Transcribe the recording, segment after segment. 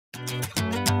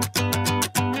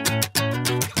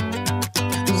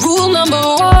number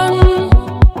one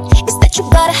is that you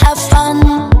gotta have fun.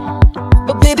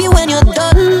 But baby, when you're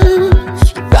done,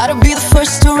 you gotta be the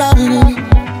first to run.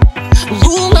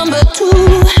 Rule number two,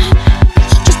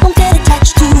 just don't get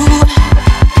attached to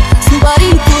somebody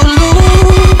you could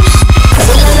lose.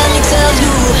 So let me tell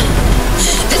you,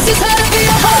 this is how to be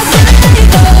a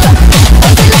heartbreaker. I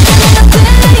feel like I'm in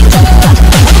a danger.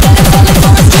 I'm falling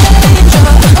for a stranger.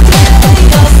 A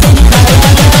player singing la la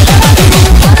la la.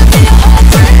 Gotta be a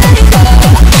heartbreaker.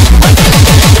 I feel like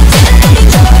I'm in a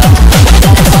danger.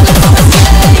 I'm falling for a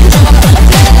stranger. A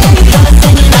player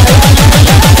singing la la la la.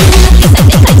 Yes, I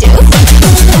think I do.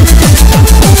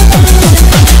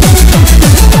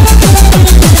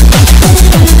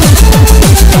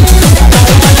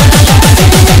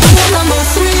 Number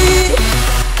three,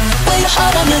 wear your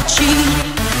heart on your cheek,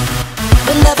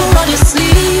 but never on your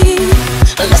sleeve,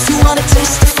 unless you wanna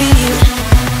taste defeat.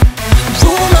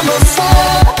 Rule number four,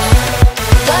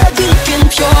 gotta be looking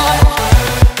pure,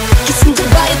 kissing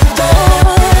goodbye at the door,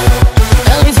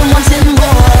 and leaving wanting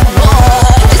more.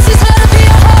 This is how to be a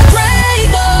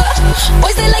heartbreaker.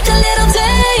 Boys, they like a little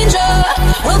danger.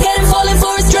 We'll get him falling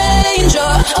for a stranger,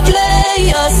 a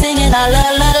player singing I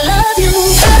love you.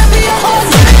 Gotta be a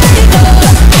heartbreaker.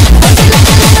 Boys, they like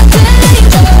a little danger.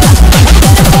 We'll get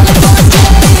him falling for a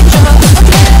stranger, a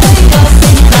player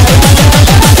singing I love you.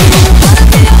 Gotta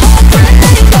be a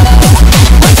heartbreaker.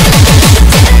 Boys, they like a little danger.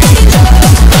 We'll get him falling for a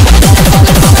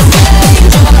stranger,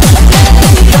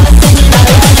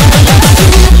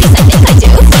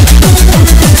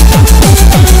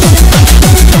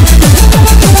 a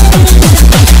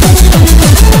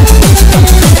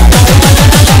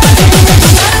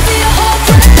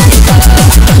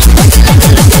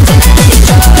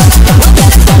player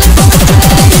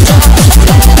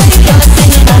singing I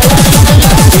love you. Yes, I think I do.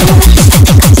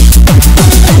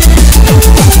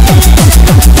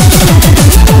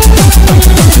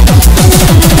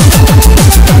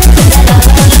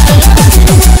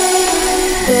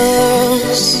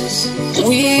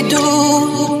 We do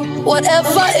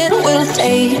whatever it will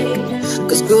take,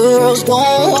 'cause girls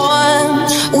don't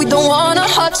want, we don't want our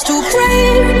hearts to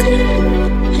break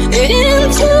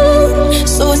in two,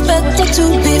 so it's better to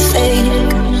be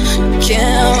fake.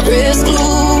 Can't risk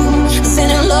losing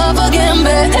in love again,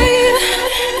 babe.